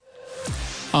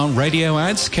Are radio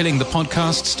ads killing the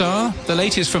podcast star? The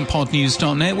latest from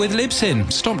podnews.net with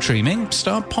Libsyn. Stop dreaming,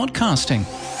 start podcasting.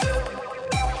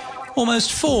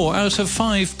 Almost 4 out of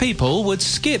 5 people would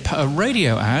skip a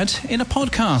radio ad in a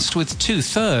podcast, with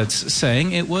 2/3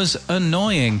 saying it was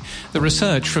annoying. The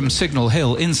research from Signal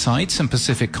Hill Insights and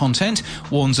Pacific Content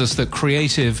warns us that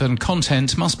creative and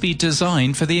content must be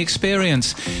designed for the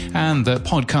experience, and that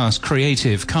podcast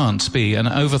creative can't be an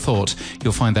overthought.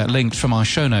 You'll find that linked from our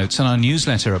show notes and our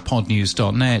newsletter at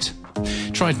podnews.net.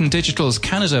 Triton Digital's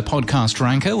Canada podcast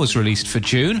ranker was released for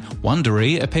June.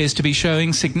 Wondery appears to be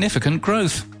showing significant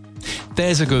growth.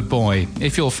 There's a good boy.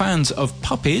 If you're fans of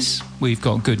puppies, we've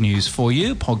got good news for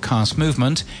you. Podcast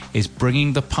Movement is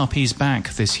bringing the puppies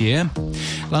back this year.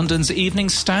 London's Evening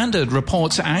Standard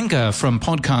reports anger from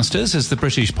podcasters as the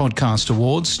British Podcast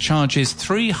Awards charges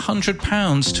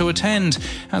 £300 to attend.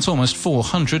 That's almost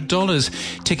 $400.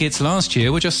 Tickets last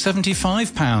year were just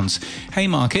 £75.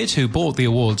 Haymarket, who bought the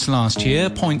awards last year,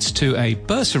 points to a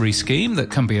bursary scheme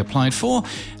that can be applied for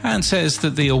and says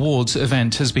that the awards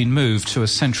event has been moved to a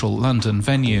central London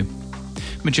venue.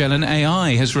 Magellan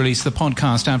AI has released the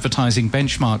podcast advertising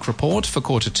benchmark report for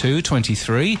Q2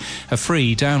 23. A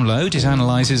free download, it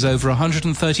analyses over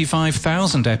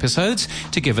 135,000 episodes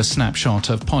to give a snapshot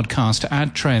of podcast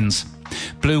ad trends.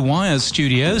 Blue Wire's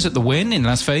studios at the Wynn in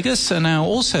Las Vegas are now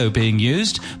also being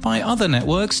used by other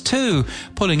networks too,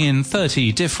 pulling in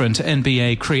 30 different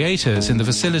NBA creators in the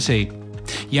facility.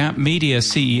 Yap Media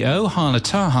CEO Hala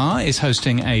Taha is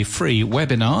hosting a free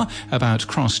webinar about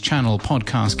cross-channel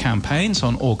podcast campaigns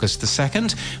on August the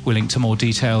 2nd. We'll link to more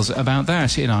details about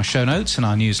that in our show notes and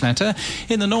our newsletter.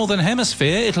 In the Northern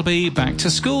Hemisphere, it'll be back to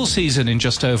school season in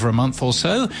just over a month or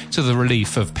so, to the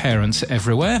relief of parents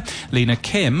everywhere. Lena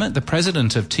Kim, the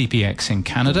president of TPX in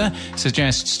Canada,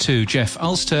 suggests to Jeff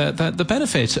Ulster that the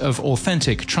benefit of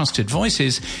authentic, trusted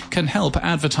voices can help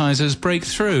advertisers break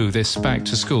through this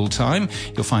back-to-school time.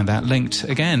 You'll find that linked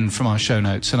again from our show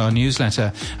notes and our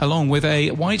newsletter, along with a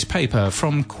white paper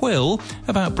from Quill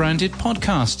about branded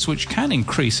podcasts, which can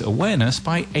increase awareness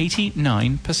by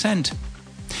 89%.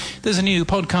 There's a new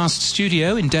podcast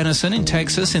studio in Denison in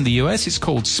Texas in the US. It's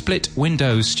called Split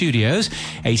Window Studios.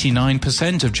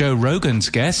 89% of Joe Rogan's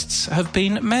guests have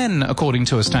been men, according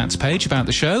to a stats page about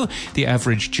the show. The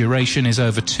average duration is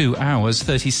over 2 hours,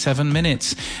 37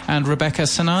 minutes. And Rebecca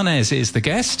Sananes is the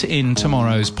guest in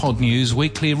tomorrow's Pod News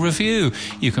Weekly Review.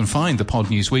 You can find the Pod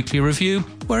News Weekly Review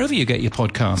wherever you get your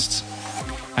podcasts.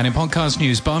 And in podcast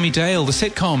news, Barmy Dale, the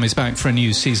sitcom, is back for a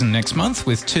new season next month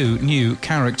with 2 new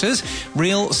characters.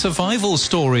 Real Survival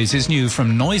Stories is new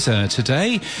from Noiser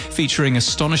today, featuring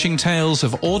astonishing tales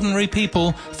of ordinary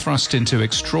people thrust into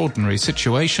extraordinary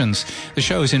situations. The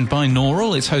show is in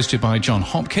binaural. It's hosted by John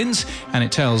Hopkins, and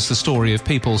it tells the story of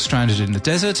people stranded in the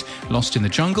desert, lost in the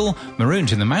jungle,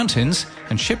 marooned in the mountains,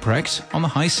 and shipwrecked on the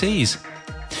high seas.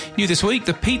 New this week,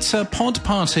 the Pizza Pod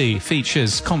Party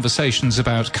features conversations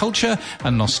about culture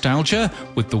and nostalgia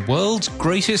with the world's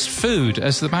greatest food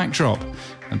as the backdrop.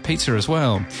 And pizza as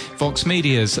well. Vox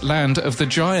Media's Land of the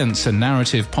Giants, a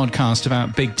narrative podcast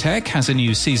about big tech, has a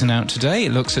new season out today.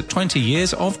 It looks at 20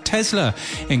 years of Tesla,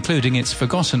 including its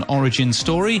forgotten origin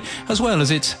story, as well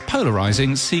as its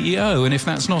polarizing CEO. And if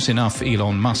that's not enough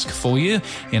Elon Musk for you,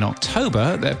 in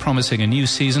October, they're promising a new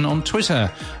season on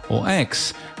Twitter, or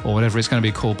X, or whatever it's going to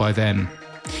be called by then.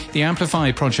 The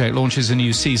Amplify Project launches a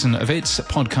new season of its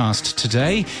podcast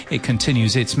today. It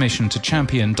continues its mission to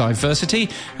champion diversity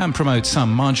and promote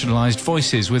some marginalised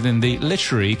voices within the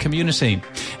literary community.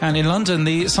 And in London,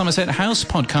 the Somerset House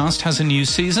podcast has a new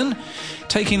season,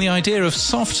 taking the idea of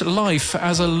soft life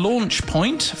as a launch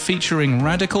point, featuring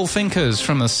radical thinkers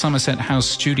from the Somerset House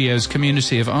Studios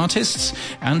community of artists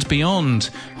and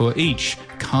beyond, who are each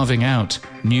carving out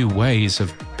new ways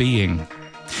of being.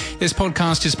 This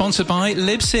podcast is sponsored by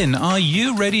Libsyn. Are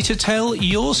you ready to tell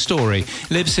your story?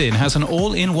 Libsyn has an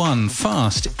all-in-one,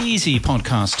 fast, easy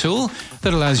podcast tool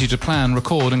that allows you to plan,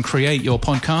 record and create your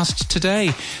podcast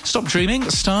today. Stop dreaming,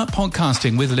 start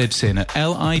podcasting with Libsyn at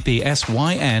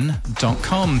libsyn.com.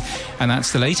 And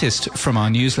that's the latest from our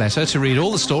newsletter. To read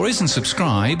all the stories and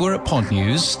subscribe, we're at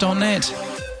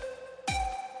podnews.net.